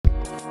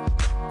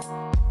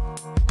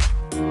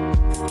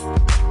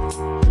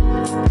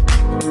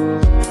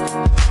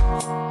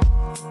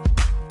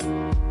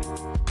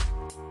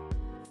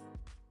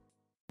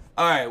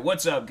Alright,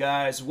 what's up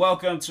guys?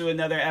 Welcome to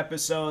another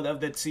episode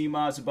of the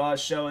T-Moz Boss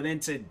Show, and in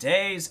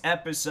today's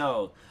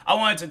episode, I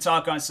wanted to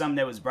talk on something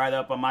that was brought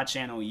up on my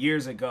channel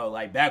years ago,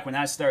 like back when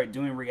I started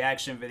doing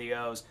reaction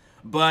videos.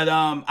 But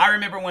I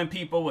remember when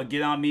people would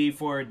get on me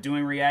for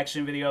doing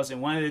reaction videos,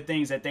 and one of the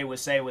things that they would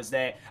say was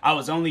that I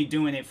was only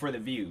doing it for the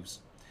views.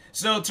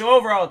 So to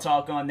overall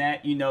talk on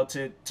that,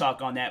 to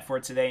talk on that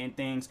for today and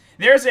things,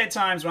 there's at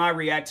times when I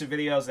react to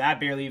videos and I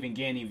barely even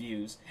get any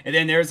views. And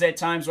then there's at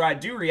times where I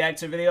do react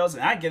to videos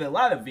and I get a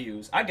lot of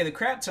views. I get a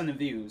crap ton of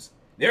views.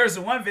 There's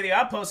one video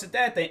I posted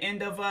that at the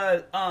end of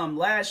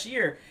last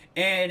year,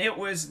 and it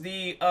was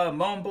the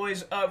Moan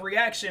Boys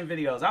reaction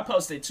videos. I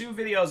posted 2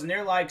 videos, and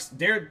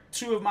they're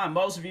 2 of my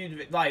most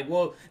viewed,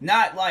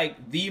 not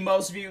like the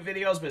most viewed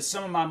videos, but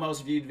some of my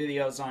most viewed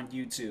videos on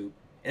YouTube.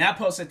 And I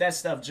posted that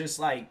stuff just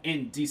like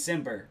in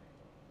December.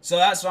 So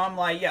that's why I'm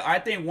like, yeah, I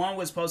think one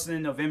was posted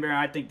in November, and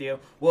I think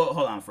well,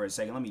 hold on for a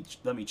second.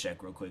 Let me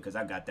check real quick because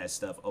I got that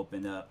stuff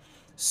opened up.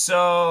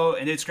 So,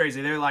 and it's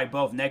crazy. They're like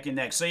both neck and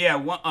neck. So yeah,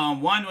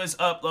 one was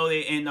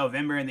uploaded in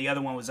November and the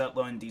other one was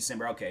uploaded in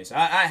December. Okay, so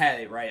I had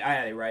it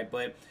right.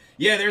 But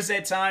yeah, there's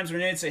at times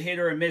when it's a hit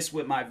or a miss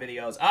with my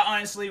videos. I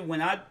honestly,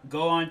 when I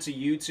go onto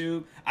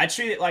YouTube, I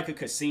treat it like a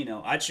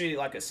casino. I treat it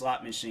like a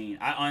slot machine.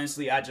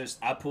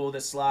 I pull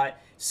the slot,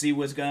 see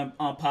what's gonna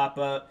pop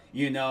up.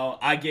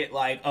 I get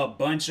like a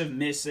bunch of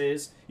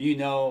misses,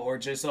 or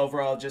just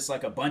overall just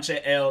like a bunch of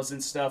L's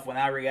and stuff when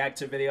I react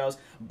to videos.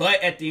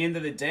 But at the end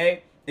of the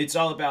day, it's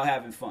all about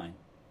having fun.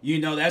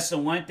 That's the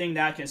one thing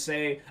that I can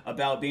say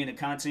about being a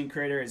content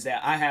creator, is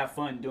that I have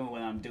fun doing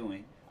what I'm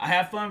doing. I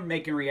have fun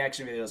making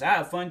reaction videos. I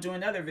have fun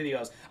doing other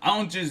videos. I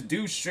don't just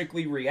do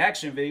strictly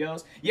reaction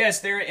videos.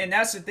 Yes, and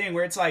that's the thing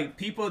where it's like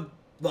people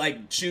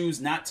like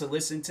choose not to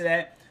listen to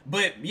that.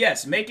 But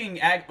yes,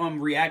 making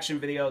reaction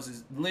videos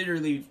is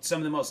literally some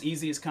of the most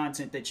easiest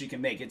content that you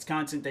can make. It's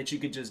content that you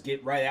could just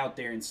get right out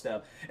there and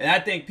stuff. And I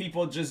think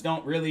people just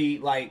don't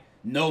really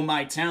know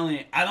my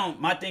talent.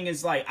 My thing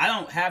is I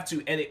don't have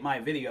to edit my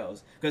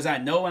videos because I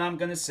know what I'm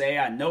gonna say.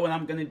 I know what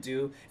I'm gonna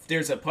do. If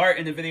there's a part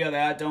in the video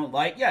that I don't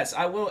like, yes,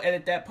 I will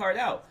edit that part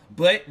out.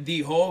 But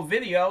the whole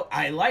video,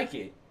 I like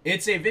it.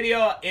 It's a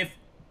video.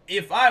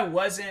 If I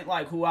wasn't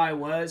like who I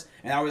was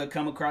and I were to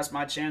come across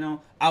my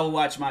channel, I would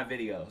watch my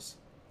videos.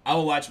 I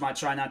will watch my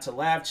Try Not to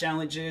Laugh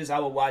challenges. I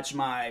will watch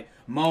my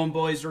Moan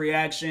Boys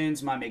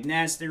reactions, my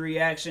McNasty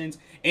reactions.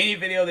 Any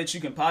video that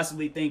you can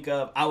possibly think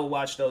of, I will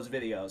watch those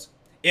videos.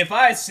 If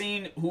I had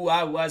seen who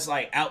I was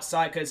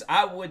outside, because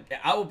I would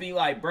be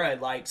like,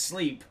 bruh,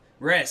 sleep,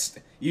 rest.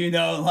 You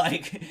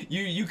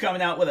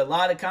coming out with a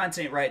lot of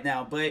content right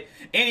now. But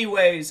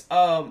anyways,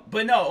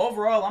 but no,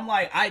 overall, I'm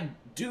like, I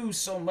do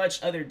so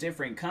much other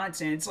different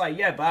content. It's like,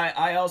 yeah, but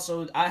I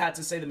have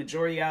to say the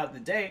majority out of the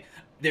day,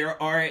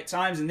 there are at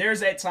times, and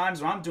there's at times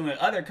where I'm doing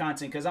other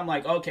content because I'm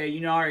like, okay,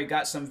 I already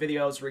got some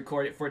videos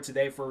recorded for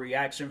today for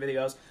reaction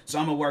videos, so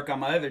I'm going to work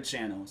on my other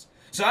channels.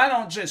 So I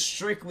don't just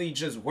strictly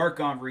just work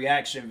on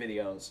reaction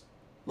videos.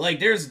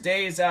 There's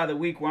days out of the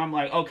week where I'm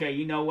like, okay,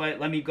 you know what?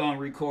 Let me go and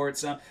record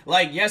some.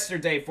 Like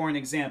yesterday, for an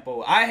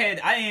example, I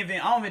don't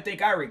even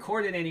think I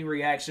recorded any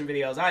reaction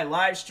videos. I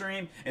live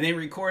streamed and then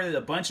recorded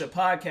a bunch of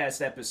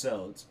podcast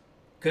episodes.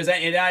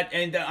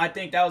 I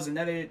think that was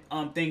another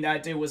thing that I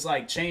did was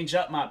change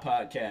up my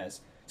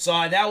podcast. So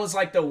that was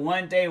the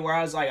one day where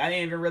I was I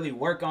didn't even really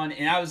work on it.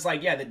 And I was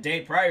yeah, the day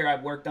prior I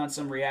worked on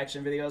some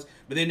reaction videos.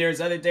 But then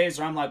there's other days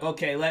where I'm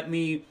okay, let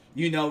me,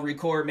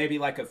 record maybe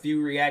a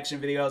few reaction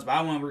videos. But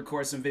I want to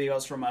record some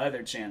videos from my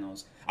other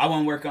channels. I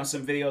want to work on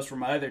some videos from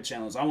my other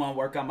channels. I want to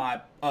work on my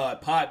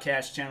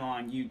podcast channel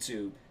on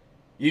YouTube.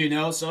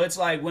 So it's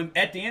when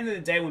at the end of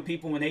the day, when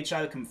they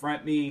try to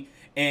confront me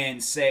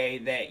and say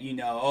that,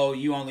 oh,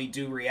 you only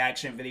do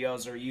reaction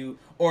videos,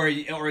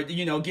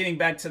 or getting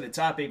back to the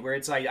topic where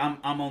it's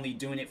I'm only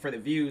doing it for the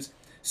views.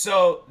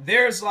 So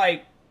there's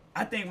I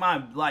think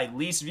my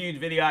least viewed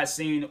video I've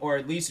seen,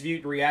 or least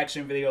viewed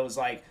reaction video was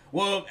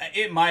well,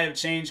 it might have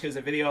changed because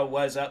the video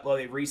was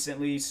uploaded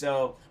recently,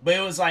 but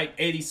it was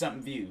 80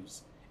 something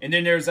views. And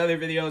then there's other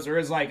videos where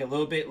it's a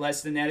little bit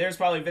less than that. There's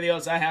probably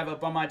videos I have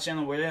up on my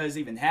channel where it doesn't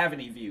even have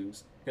any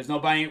views because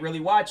nobody ain't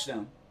really watched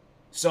them.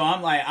 So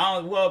I'm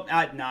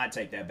I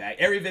take that back.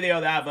 Every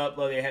video that I've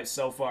uploaded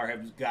so far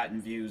have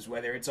gotten views,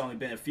 whether it's only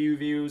been a few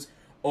views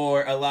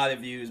or a lot of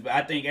views. But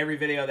I think every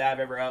video that I've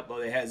ever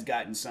uploaded has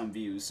gotten some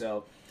views.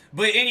 So,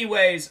 but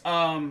anyways,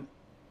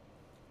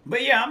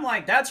 but yeah,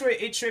 I'm that's where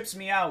it trips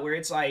me out, where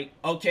it's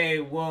okay,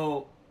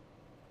 well,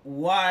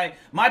 why?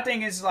 My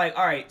thing is all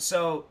right,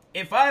 so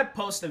if I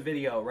post a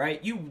video,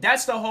 right,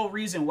 that's the whole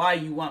reason why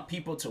you want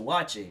people to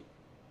watch it.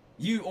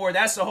 Or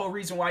that's the whole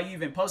reason why you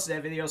even posted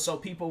that video, so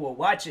people will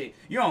watch it.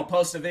 You don't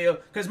post a video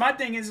because my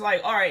thing is all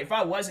right, if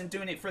I wasn't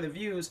doing it for the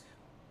views,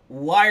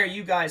 why are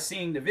you guys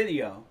seeing the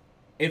video?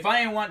 If I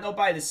didn't want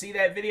nobody to see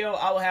that video,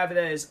 I will have it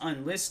as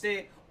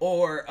unlisted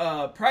or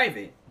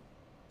private,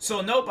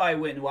 so nobody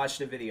wouldn't watch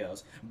the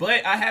videos.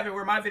 But I have it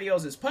where my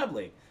videos is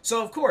public,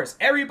 so of course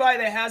everybody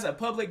that has a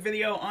public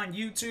video on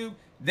YouTube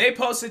They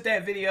posted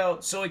that video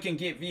so it can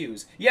get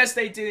views. Yes,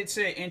 they did it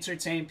to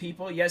entertain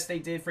people. Yes, they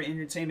did for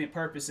entertainment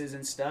purposes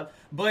and stuff.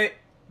 But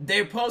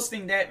they're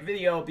posting that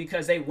video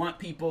because they want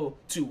people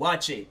to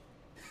watch it.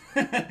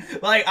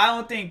 Like, I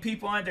don't think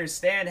people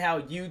understand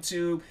how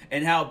YouTube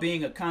and how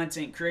being a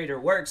content creator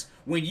works.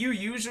 When you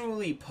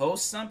usually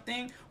post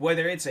something,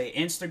 whether it's an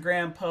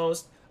Instagram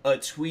post, a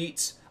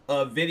tweet,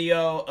 a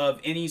video of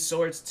any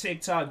sorts,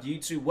 TikTok,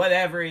 YouTube,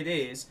 whatever it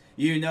is,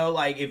 you know,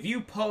 like if you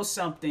post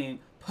something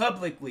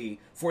publicly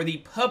for the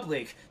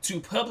public to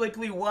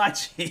publicly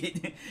watch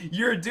it,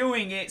 you're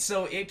doing it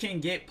so it can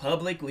get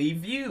publicly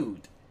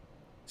viewed.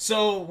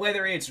 So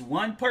whether it's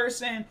one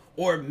person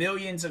or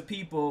millions of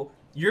people,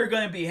 you're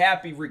gonna be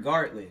happy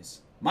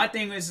regardless. My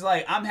thing is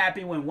like I'm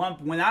happy when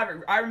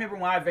I remember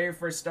when I very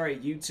first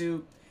started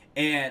YouTube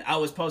and I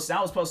was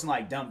posting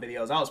like dumb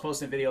videos. I was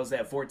posting videos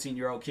that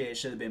 14-year-old kids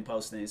should have been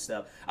posting and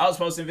stuff. I was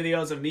posting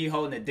videos of me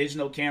holding a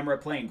digital camera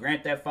playing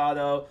Grand Theft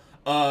Auto.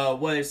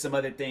 What are some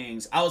other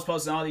things? I was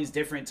posting all these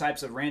different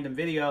types of random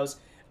videos.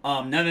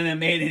 None of them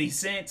made any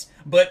sense,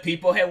 but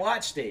people had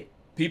watched it.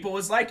 People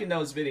was liking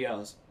those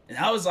videos. And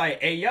I was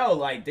like, hey yo,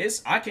 like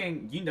this, I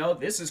can, you know,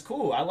 this is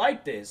cool. I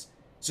like this.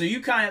 So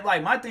you kind of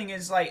like, my thing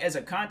is like, as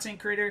a content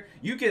creator,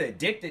 you get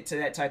addicted to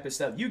that type of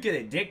stuff. You get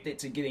addicted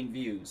to getting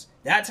views.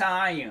 That's how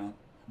I am.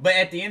 But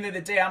at the end of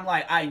the day, I'm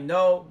like, I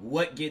know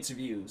what gets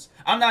views.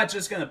 I'm not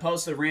just going to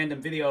post a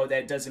random video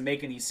that doesn't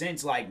make any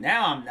sense. Like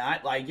now I'm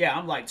not. Like, yeah,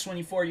 I'm like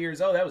 24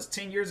 years old. That was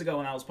 10 years ago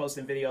when I was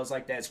posting videos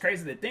like that. It's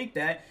crazy to think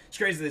that. It's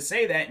crazy to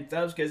say that and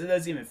stuff because it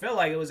doesn't even feel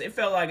like it was. It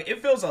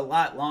feels a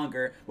lot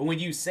longer. But when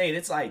you say it,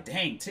 it's like,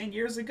 dang, 10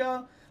 years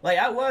ago? Like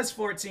I was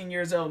 14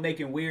 years old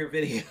making weird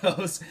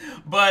videos.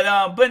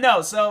 But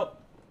no, so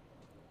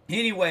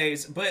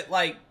anyways, but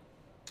like,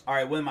 all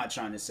right, what am I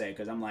trying to say?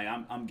 Because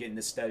I'm getting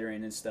the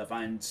stuttering and stuff.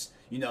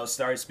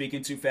 Started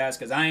speaking too fast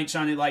because I ain't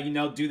trying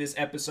to do this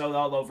episode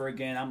all over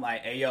again. I'm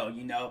like, hey yo,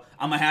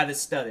 I'm gonna have the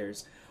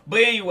stutters.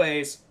 But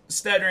anyways,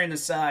 stuttering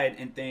aside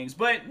and things.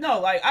 But no,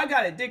 like I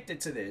got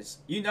addicted to this.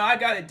 I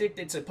got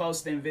addicted to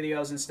posting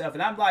videos and stuff.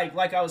 And I'm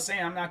like I was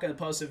saying, I'm not gonna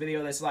post a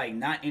video that's like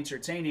not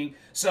entertaining.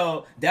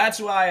 So that's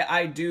why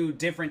I do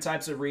different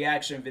types of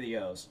reaction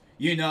videos.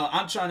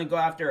 I'm trying to go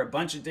after a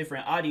bunch of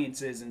different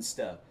audiences and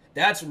stuff.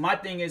 That's my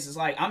thing is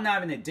like I'm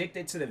not even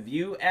addicted to the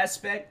view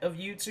aspect of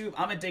YouTube.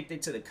 I'm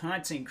addicted to the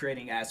content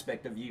creating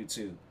aspect of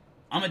YouTube.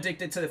 I'm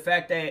addicted to the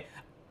fact that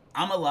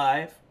I'm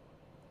alive.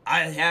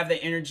 I have the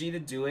energy to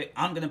do it.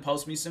 I'm going to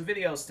post me some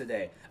videos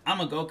today. I'm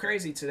going to go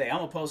crazy today. I'm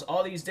going to post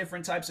all these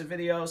different types of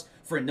videos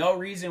for no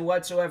reason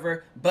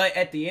whatsoever. But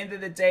at the end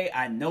of the day,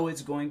 I know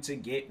it's going to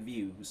get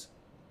views.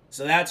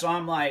 So that's why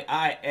I'm like,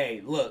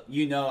 hey, look,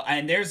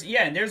 and there's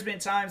been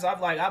times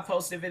I've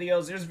posted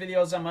videos. There's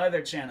videos on my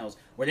other channels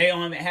where they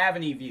don't even have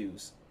any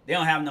views. They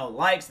don't have no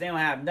likes. They don't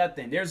have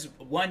nothing. There's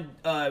one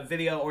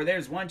video, or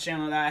there's one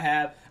channel that I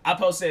have. I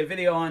posted a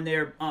video on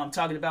there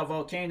talking about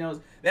volcanoes.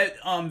 That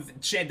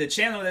the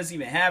channel doesn't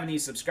even have any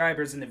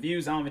subscribers, and the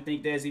views, I don't even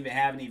think doesn't even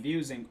have any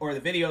views, or the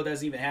video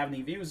doesn't even have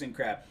any views and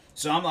crap.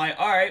 So I'm like,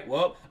 all right,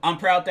 well, I'm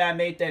proud that I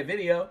made that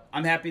video.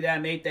 I'm happy that I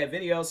made that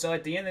video. So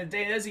at the end of the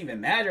day, it doesn't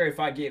even matter if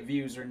I get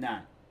views or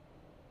not.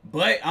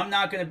 But I'm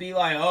not gonna be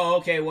like, oh,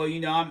 okay, well,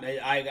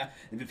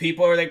 the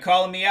people are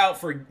calling me out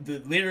for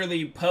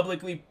literally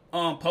publicly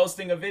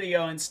posting a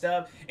video and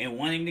stuff and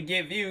wanting to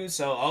get views.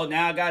 So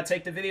now I gotta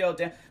take the video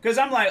down because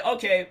I'm like,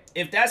 okay,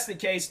 if that's the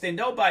case, then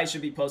nobody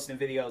should be posting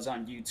videos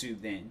on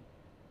YouTube then.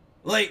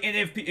 Like, and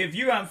if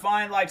you're gonna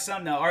find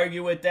something to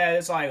argue with that,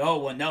 it's like, oh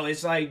well, no,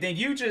 it's like then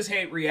you just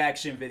hate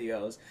reaction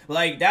videos.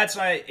 Like that's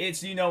why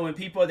it's when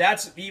people,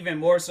 that's even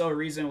more so a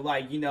reason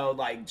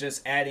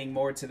just adding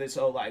more to this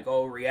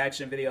whole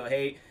reaction video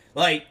hate.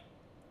 Like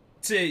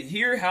to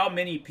hear how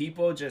many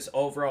people just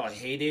overall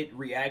hated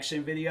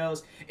reaction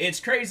videos,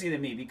 it's crazy to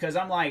me because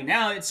I'm like,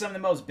 now it's some of the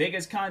most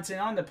biggest content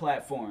on the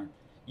platform.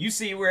 You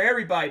see where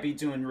everybody be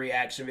doing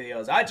reaction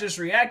videos. I just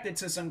reacted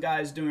to some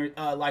guys doing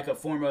a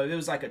form of, it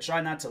was like a try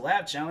not to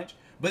laugh challenge,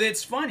 but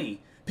it's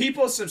funny.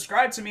 People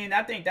subscribe to me, and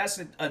I think that's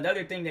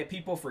another thing that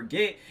people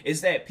forget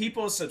is that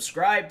people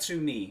subscribe to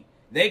me.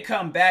 They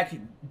come back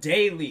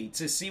daily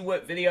to see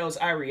what videos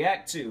I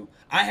react to.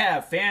 I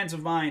have fans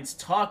of mine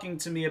talking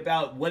to me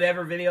about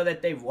whatever video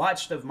that they've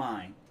watched of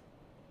mine.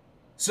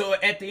 So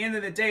at the end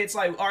of the day, it's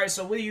like, all right,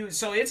 so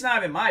so it's not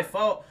even my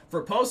fault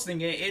for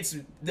posting it. It's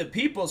the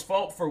people's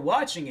fault for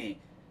watching it.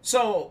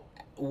 So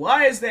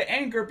why is the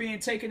anger being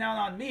taken out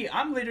on me?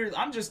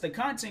 I'm just the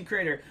content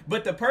creator.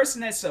 But the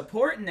person that's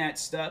supporting that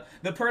stuff,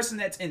 the person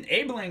that's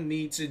enabling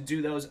me to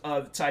do those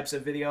types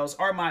of videos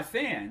are my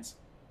fans.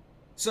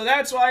 So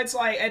that's why it's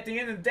like, at the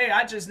end of the day,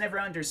 I just never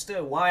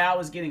understood why I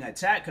was getting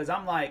attacked. Because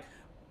I'm like,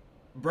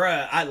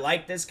 bruh, I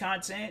like this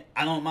content.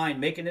 I don't mind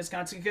making this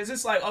content. Because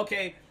it's like,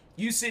 okay,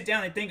 you sit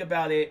down and think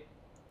about it.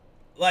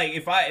 Like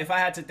if I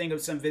had to think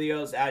of some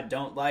videos that I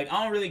don't like,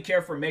 I don't really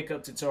care for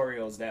makeup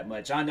tutorials that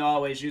much. I know I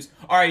always use,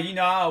 I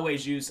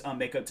always use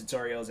makeup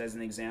tutorials as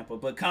an example,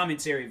 but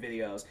commentary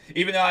videos.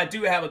 Even though I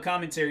do have a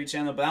commentary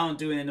channel, but I don't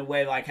do it in the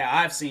way like how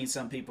I've seen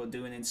some people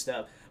doing and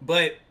stuff.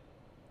 But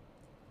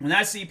when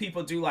I see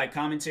people do like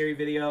commentary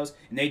videos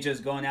and they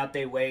just going out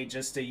their way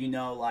just to,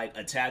 like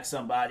attack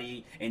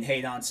somebody and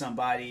hate on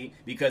somebody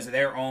because of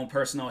their own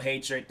personal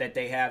hatred that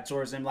they have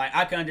towards them, like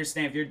I can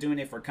understand if you're doing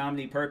it for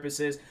comedy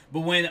purposes,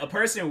 but when a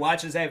person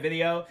watches that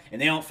video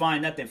and they don't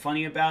find nothing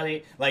funny about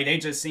it, like they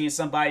just seeing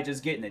somebody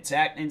just getting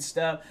attacked and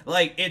stuff,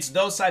 like it's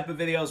those type of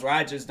videos where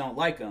I just don't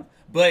like them.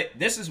 But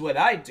this is what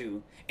I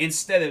do.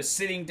 Instead of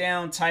sitting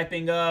down,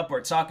 typing up,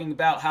 or talking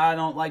about how I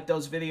don't like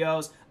those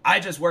videos, I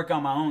just work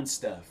on my own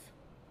stuff.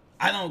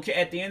 I don't care.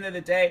 At the end of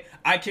the day,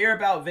 I care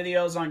about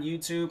videos on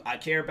YouTube. I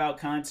care about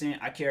content.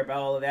 I care about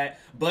all of that.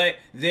 But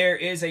there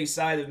is a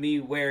side of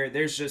me where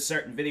there's just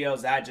certain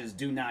videos that I just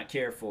do not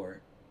care for.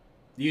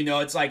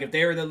 It's like if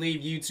they were to leave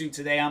YouTube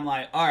today, I'm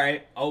like, all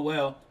right, oh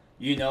well,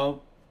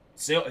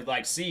 so,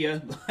 like, see ya.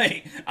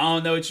 Like, I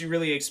don't know what you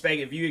really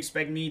expect. If you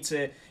expect me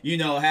to,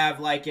 have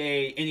like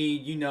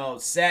any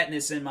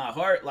sadness in my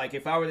heart, like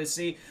if I were to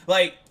see,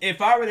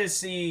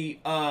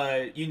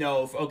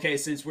 okay,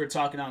 since we're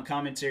talking on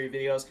commentary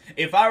videos,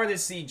 if I were to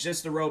see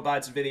Just the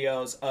Robots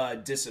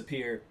videos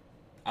disappear,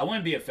 I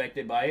wouldn't be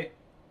affected by it.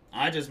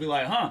 I'd just be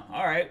like, huh,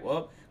 all right,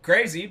 well,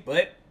 crazy,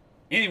 but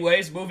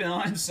anyways, moving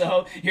on.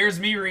 So here's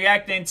me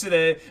reacting to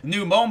the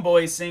new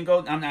Momeboy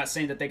single. I'm not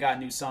saying that they got a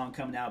new song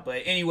coming out,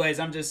 but anyways,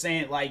 I'm just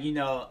saying, like,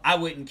 I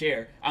wouldn't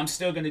care. I'm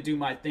still gonna do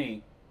my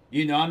thing.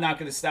 I'm not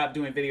gonna stop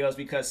doing videos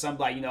because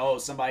somebody,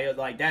 somebody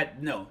like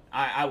that. No,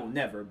 I will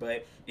never.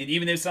 But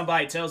even if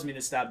somebody tells me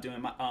to stop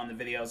doing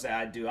the videos that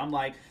I do, I'm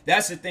like,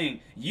 that's the thing.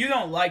 You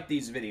don't like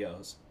these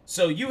videos.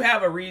 So you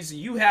have a reason,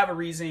 you have a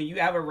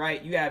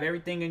right, you have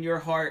everything in your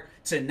heart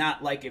to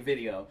not like a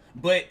video.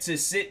 But to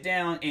sit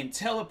down and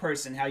tell a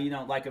person how you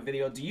don't like a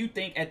video, do you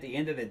think at the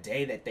end of the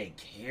day that they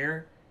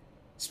care?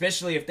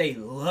 Especially if they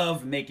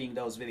love making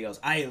those videos.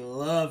 I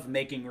love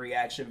making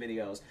reaction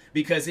videos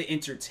because it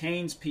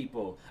entertains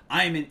people.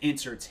 I'm an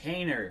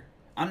entertainer.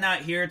 I'm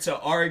not here to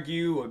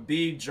argue or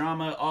be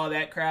drama, all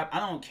that crap. I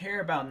don't care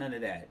about none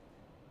of that.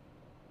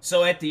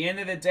 So at the end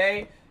of the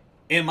day,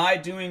 am I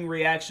doing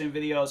reaction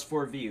videos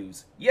for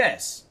views?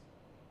 Yes.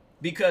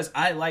 Because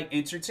I like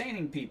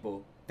entertaining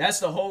people. That's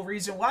the whole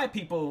reason why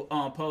people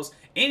post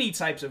any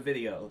types of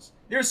videos.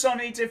 There's so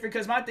many different,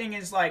 because my thing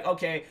is like,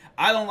 okay,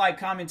 I don't like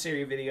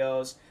commentary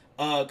videos.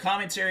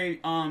 Commentary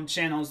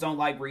channels don't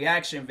like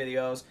reaction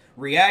videos.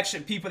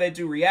 People that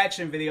do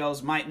reaction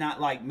videos might not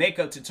like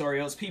makeup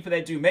tutorials. People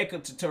that do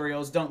makeup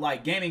tutorials don't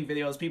like gaming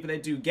videos. People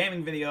that do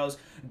gaming videos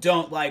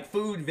don't like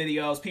food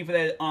videos. People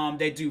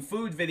that do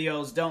food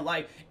videos don't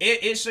like it.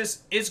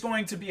 It's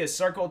going to be a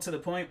circle to the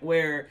point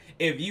where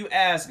if you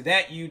ask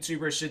that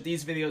YouTuber, should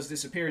these videos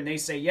disappear, and they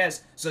say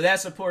yes, so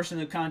that's a portion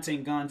of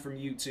content gone from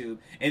YouTube.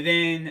 And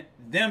then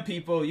them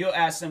people, you'll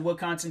ask them, what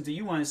content do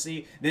you want to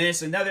see? Then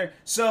it's another.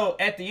 So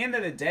at the end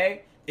of the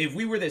day, if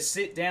we were to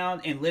sit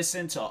down and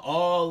listen to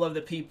all of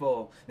the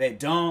people that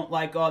don't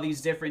like all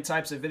these different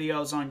types of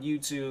videos on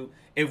YouTube,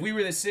 if we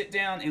were to sit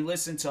down and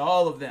listen to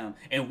all of them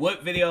and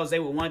what videos they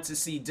would want to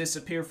see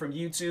disappear from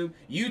YouTube,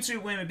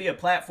 YouTube wouldn't be a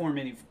platform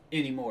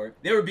anymore.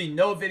 There would be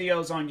no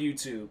videos on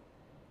YouTube.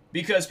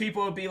 Because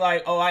people would be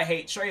like, oh, I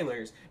hate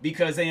trailers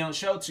because they don't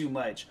show too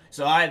much.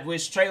 So I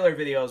wish trailer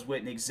videos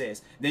wouldn't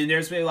exist. Then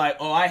there's people like,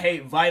 oh, I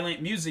hate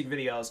violent music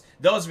videos.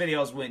 Those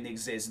videos wouldn't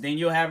exist. Then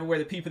you'll have it where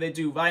the people that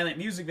do violent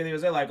music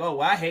videos, they're like, oh,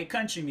 well, I hate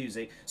country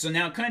music. So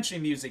now country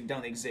music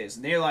don't exist.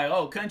 And they're like,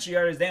 oh, country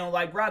artists, they don't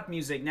like rock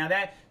music. Now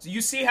so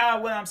you see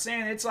what I'm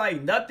saying? It's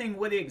like nothing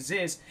would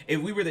exist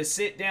if we were to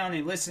sit down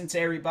and listen to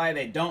everybody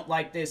that don't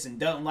like this and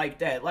don't like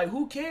that. Like,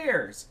 who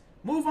cares?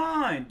 Move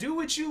on. Do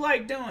what you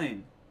like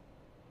doing.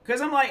 Because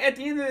I'm like, at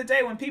the end of the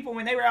day, when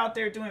they were out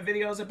there doing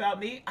videos about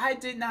me, I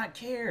did not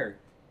care.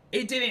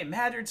 It didn't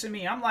matter to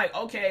me. I'm like,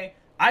 okay,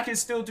 I can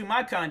still do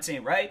my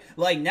content, right?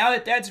 Like, now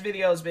that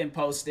video's been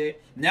posted,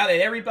 now that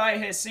everybody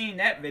has seen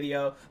that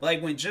video,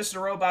 like when Just a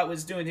Robot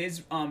was doing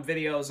his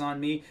videos on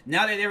me,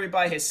 now that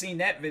everybody has seen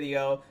that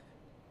video,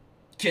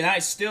 can I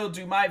still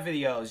do my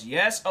videos?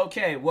 Yes?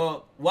 Okay,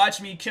 well, watch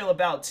me kill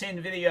about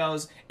 10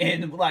 videos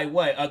in, like,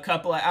 what, a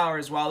couple of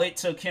hours, while it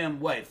took him,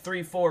 what,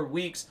 3-4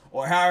 weeks,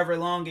 or however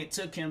long it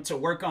took him to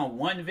work on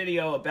one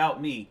video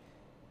about me.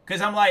 Because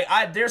I'm like,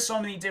 there's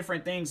so many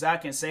different things I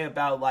can say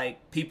about,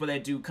 like, people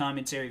that do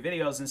commentary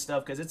videos and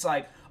stuff, because it's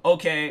like,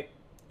 okay,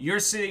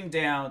 you're sitting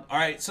down, all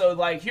right, so,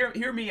 like,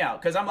 hear me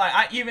out, because I'm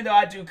like, even though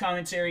I do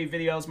commentary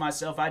videos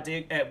myself, I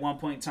did at one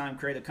point in time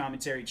create a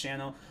commentary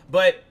channel,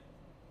 but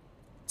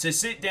to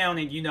sit down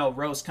and,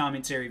 roast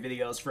commentary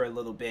videos for a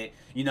little bit,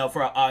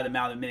 for an odd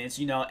amount of minutes,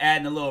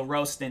 adding a little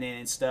roasting in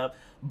and stuff.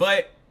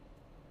 But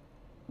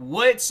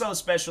what's so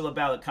special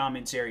about a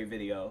commentary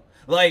video?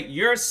 Like,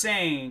 you're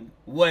saying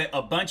what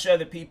a bunch of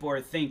other people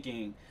are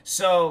thinking.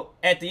 So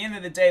at the end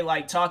of the day,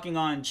 like talking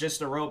on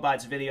Just a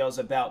Robot's videos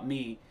about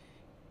me,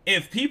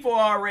 if people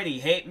already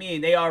hate me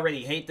and they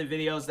already hate the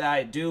videos that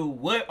I do,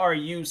 what are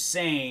you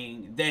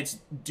saying that's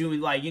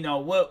doing, like,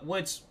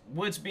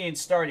 what's being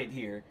started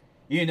here?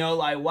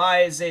 Like,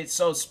 why is it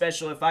so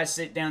special if I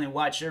sit down and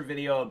watch your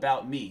video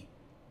about me?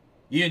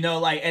 You know,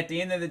 like at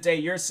the end of the day,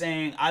 you're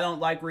saying, I don't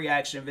like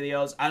reaction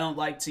videos. I don't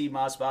like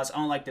T-Moss Boss. I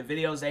don't like the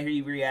videos that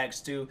he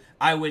reacts to.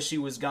 I wish he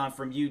was gone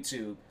from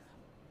YouTube.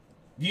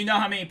 You know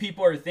how many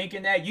people are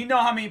thinking that? You know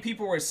how many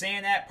people were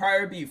saying that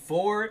prior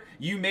before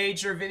you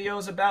made your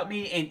videos about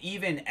me and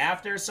even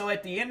after? So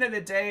at the end of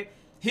the day,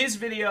 his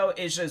video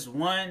is just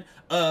one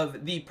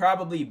of the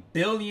probably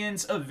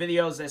billions of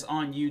videos that's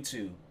on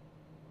YouTube.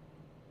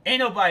 Ain't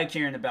nobody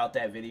caring about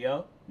that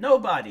video.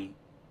 Nobody.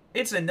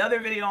 It's another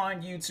video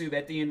on YouTube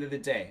at the end of the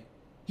day.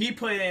 He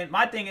put in,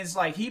 my thing is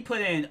like, he put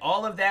in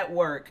all of that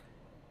work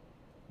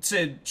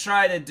to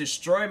try to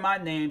destroy my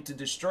name, to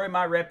destroy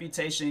my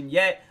reputation,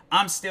 yet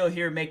I'm still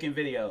here making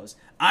videos.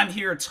 I'm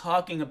here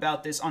talking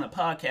about this on a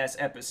podcast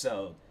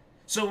episode.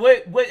 So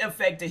what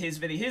effect did his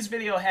video? His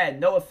video had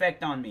no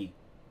effect on me.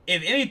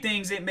 If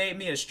anything, it made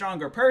me a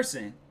stronger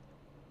person.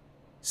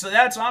 So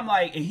that's why I'm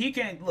like, and he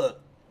can,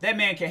 look, that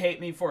man can hate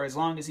me for as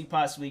long as he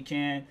possibly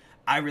can.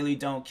 I really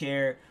don't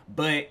care.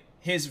 But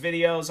his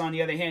videos, on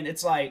the other hand,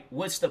 it's like,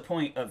 what's the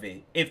point of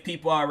it if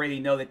people already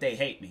know that they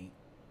hate me?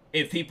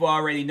 If people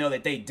already know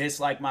that they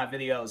dislike my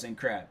videos and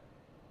crap.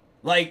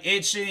 Like,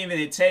 it shouldn't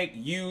even take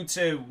you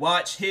to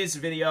watch his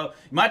video.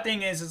 My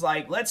thing is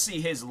like, let's see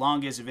his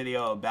longest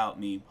video about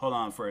me. Hold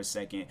on for a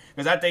second.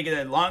 Because I think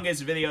the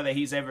longest video that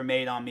he's ever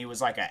made on me was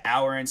like an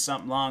hour and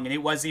something long. And it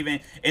wasn't even,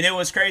 and it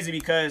was crazy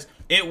because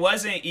it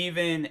wasn't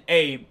even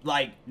a,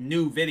 like,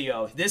 new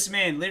video. This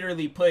man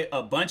literally put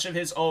a bunch of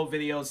his old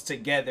videos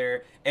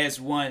together as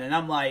one. And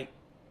I'm like,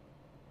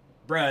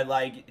 bruh,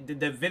 like,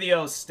 the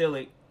video's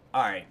still,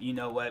 alright, you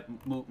know what,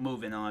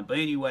 moving on. But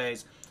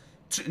anyways,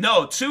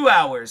 2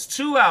 hours.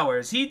 2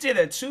 hours. He did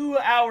a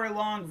 2-hour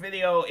long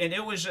video, and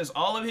it was just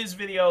all of his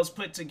videos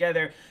put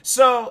together.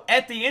 So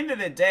at the end of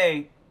the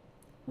day,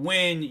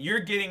 when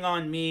you're getting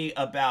on me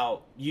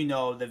about, you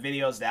know, the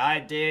videos that I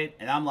did,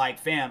 and I'm like,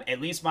 fam,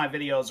 at least my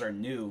videos are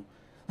new.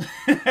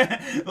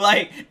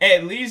 Like,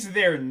 at least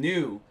they're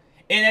new.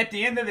 And at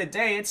the end of the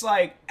day, it's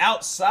like,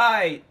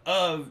 outside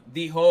of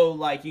the whole,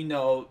 like, you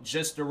know,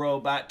 Just a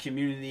Robot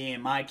community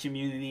and my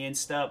community and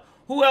stuff,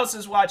 who else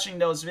is watching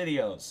those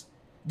videos?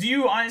 Do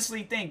you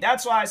honestly think?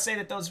 That's why I say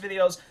that those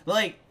videos,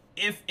 like,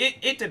 if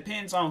it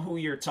depends on who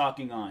you're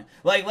talking on.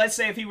 Like, let's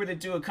say if he were to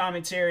do a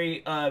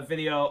commentary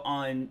video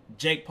on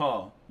Jake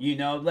Paul, you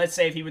know, let's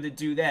say if he were to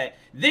do that,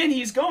 then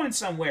he's going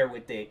somewhere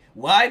with it.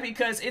 Why?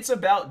 Because it's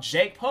about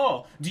Jake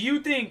Paul.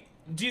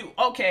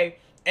 Okay,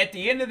 at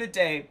the end of the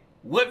day,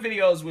 what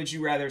videos would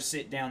you rather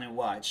sit down and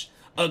watch?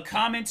 A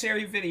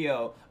commentary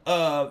video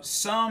of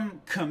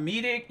some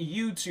comedic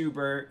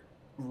YouTuber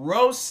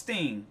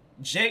roasting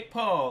Jake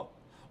Paul,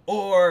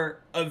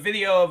 or a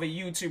video of a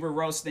YouTuber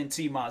roasting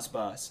T-Moss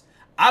Boss?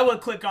 I would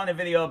click on the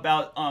video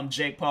about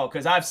Jake Paul,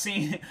 because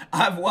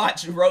I've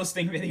watched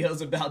roasting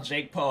videos about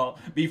Jake Paul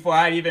before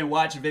I even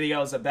watch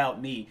videos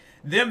about me.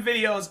 Them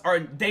videos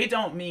they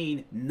don't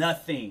mean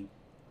nothing.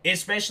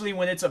 Especially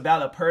when it's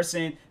about a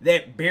person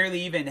that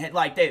barely even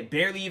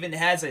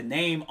has a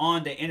name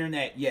on the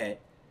internet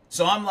yet.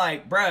 So I'm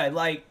like, bruh,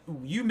 like,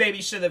 you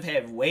maybe should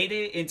have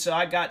waited until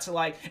I got to,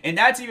 like, and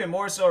that's even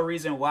more so a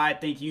reason why I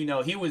think, you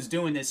know, he was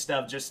doing this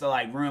stuff just to,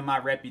 like, ruin my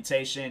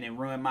reputation and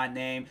ruin my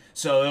name.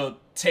 So it'll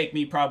take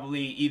me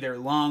probably either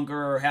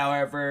longer or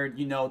however,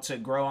 you know, to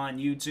grow on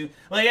YouTube.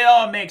 Like, it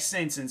all makes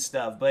sense and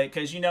stuff. But,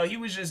 because, you know, he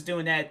was just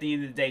doing that at the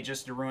end of the day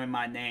just to ruin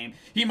my name.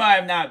 He might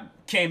have not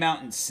came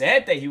out and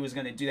said that he was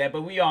going to do that,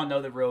 but we all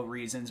know the real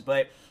reasons.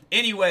 But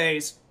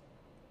anyways,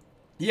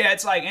 yeah,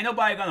 it's like, ain't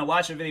nobody gonna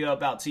watch a video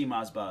about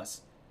T-Moss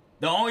Boss.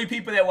 The only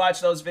people that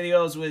watched those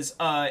videos was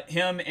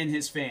him and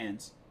his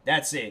fans.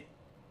 That's it.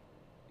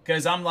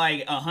 Cause I'm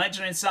like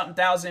 100 and something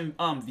thousand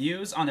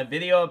views on a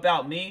video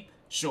about me.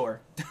 Sure.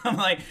 I'm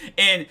like,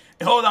 and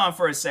hold on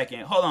for a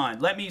second. Hold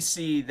on. Let me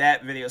see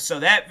that video. So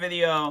that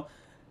video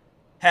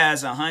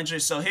has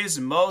 100. So his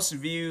most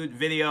viewed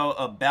video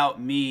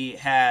about me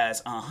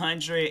has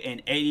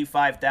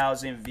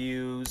 185,000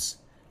 views.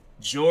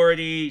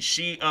 Jordy,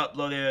 she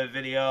uploaded a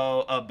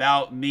video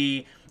about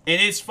me,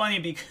 and it's funny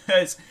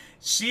because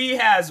she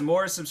has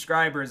more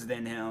subscribers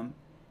than him.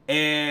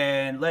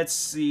 And let's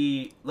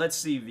see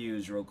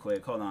views real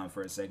quick. Hold on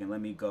for a second. Let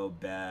me go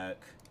back.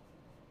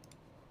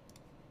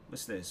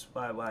 What's this?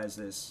 Why is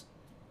this?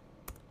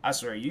 I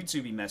swear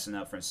YouTube be messing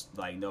up for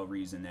like no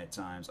reason at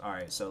times. All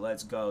right, so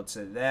let's go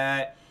to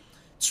that.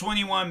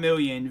 21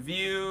 million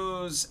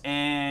views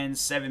and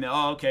 7 million.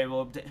 Oh, okay.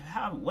 Well,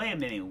 wait a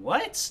minute.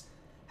 What?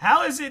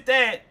 How is it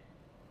that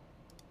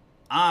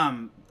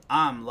I'm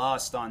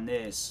lost on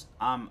this?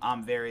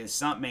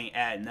 Something ain't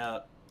adding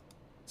up.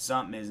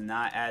 Something is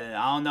not adding.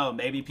 I don't know.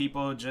 Maybe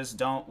people just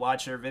don't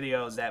watch her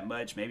videos that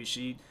much. Maybe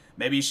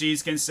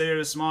she's considered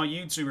a small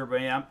YouTuber,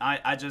 but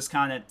I just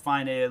kind of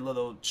find it a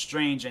little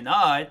strange and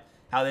odd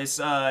how this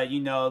you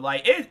know,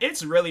 like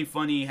it's really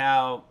funny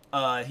how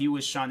he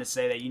was trying to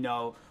say that, you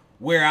know,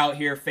 we're out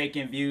here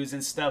faking views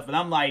and stuff, but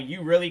I'm like,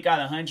 you really got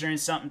 100 and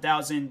something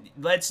thousand.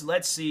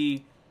 Let's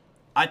see.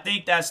 I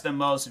think that's the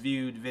most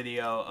viewed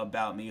video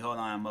about me. Hold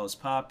on, most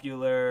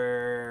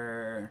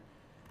popular.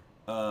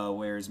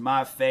 Where's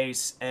my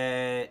face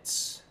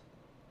at?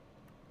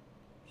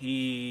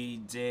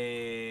 he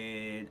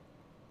did.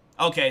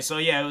 Okay, so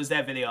yeah, it was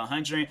that video,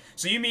 100.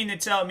 So you mean to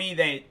tell me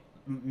that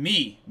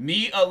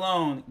me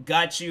alone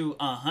got you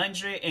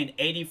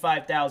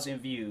 185,000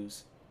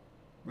 views?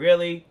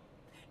 Really?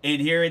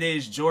 And here it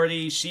is,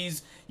 Jordy.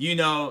 She's, you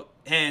know,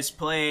 has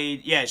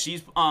played, yeah,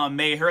 she's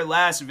made her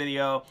last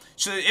video.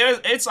 So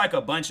it's like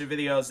a bunch of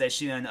videos that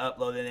she done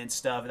uploaded and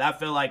stuff. And I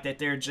feel like that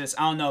they're just,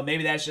 I don't know,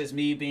 maybe that's just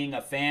me being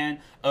a fan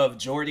of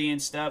Jordy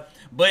and stuff.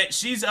 But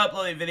she's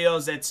uploaded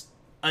videos that's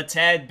a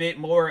tad bit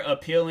more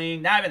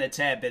appealing, not even a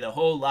tad bit, a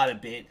whole lot of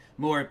bit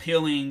more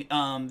appealing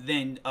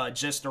than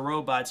just the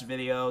robots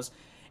videos.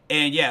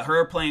 And yeah,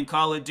 her playing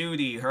Call of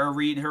Duty, her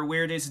reading her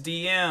weirdest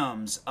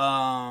DMs.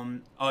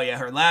 Oh yeah,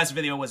 her last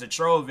video was a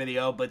troll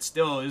video, but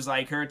still, it was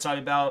like her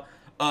talking about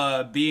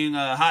being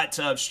a hot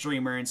tub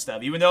streamer and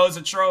stuff. Even though it was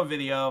a troll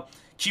video,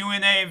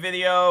 Q&A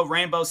video,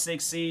 Rainbow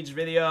Six Siege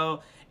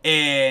video,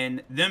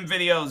 and them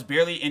videos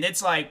barely. And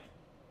it's like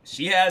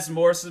she has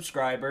more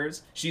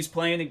subscribers. She's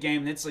playing the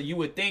game, and it's like you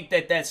would think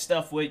that that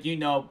stuff would, you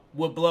know,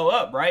 would blow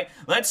up, right?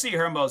 Let's see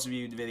her most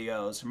viewed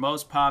videos. Her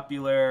most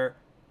popular.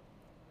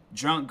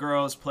 Drunk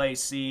Girls Play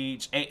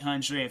Siege,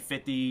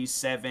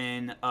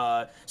 857.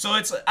 So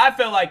it's, I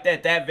feel like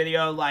that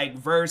video, like,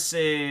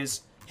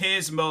 versus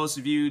his most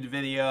viewed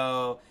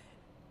video,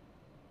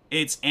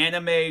 it's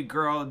Anime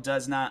Girl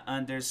Does Not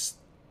Understand.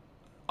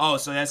 Oh,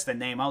 so that's the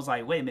name. I was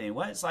like, wait a minute,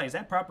 what? It's like, is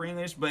that proper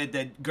English? But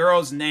the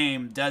girl's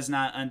name does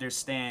not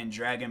understand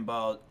Dragon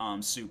Ball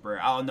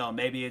Super. I don't know,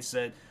 maybe it's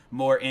a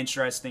more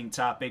interesting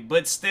topic.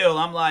 But still,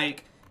 I'm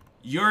like,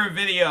 your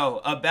video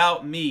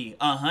about me,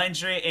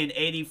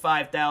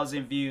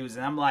 185,000 views,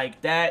 and I'm like,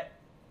 that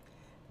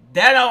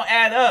don't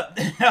add up.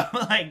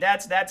 I'm like,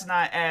 that's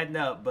not adding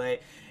up.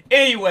 But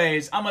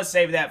anyways, I'm gonna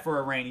save that for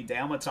a rainy day.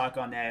 I'm gonna talk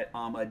on that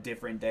a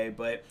different day.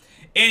 But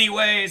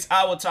anyways,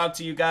 I will talk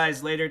to you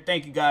guys later.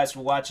 Thank you guys for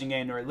watching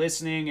and or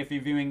listening. If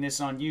you're viewing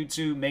this on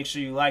YouTube, make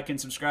sure you like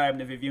and subscribe.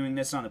 And if you're viewing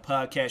this on a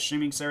podcast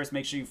streaming service,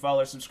 make sure you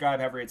follow or subscribe,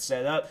 however it's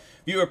set up.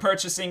 If you are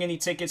purchasing any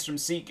tickets from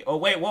SeatGeek, oh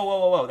wait,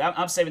 whoa.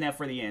 I'm saving that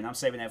for the end.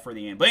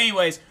 But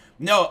anyways,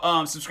 no,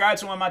 subscribe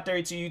to one of my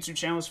 32 YouTube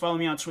channels. Follow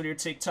me on Twitter,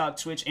 TikTok,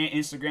 Twitch, and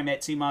Instagram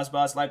at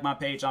TMozBoss. Like my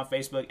page on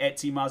Facebook at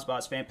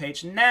TMozBoss fan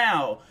page.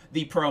 Now,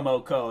 the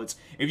promo codes.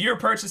 If you're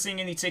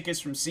purchasing any tickets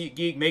from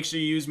SeatGeek, make sure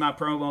you use my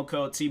promo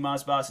code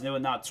TMozBoss, and it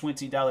will knock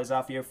 $20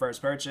 off your first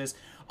purchase.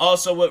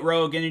 Also, with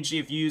Rogue Energy,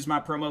 if you use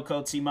my promo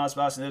code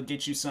TMozBoss, and it'll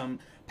get you some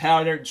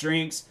powdered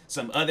drinks,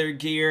 some other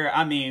gear.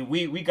 I mean,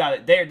 we got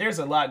it. There's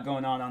a lot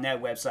going on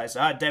that website,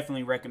 so I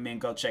definitely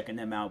recommend go checking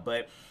them out.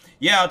 But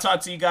yeah, I'll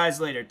talk to you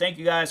guys later. Thank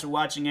you guys for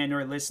watching and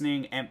or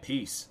listening, and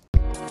peace.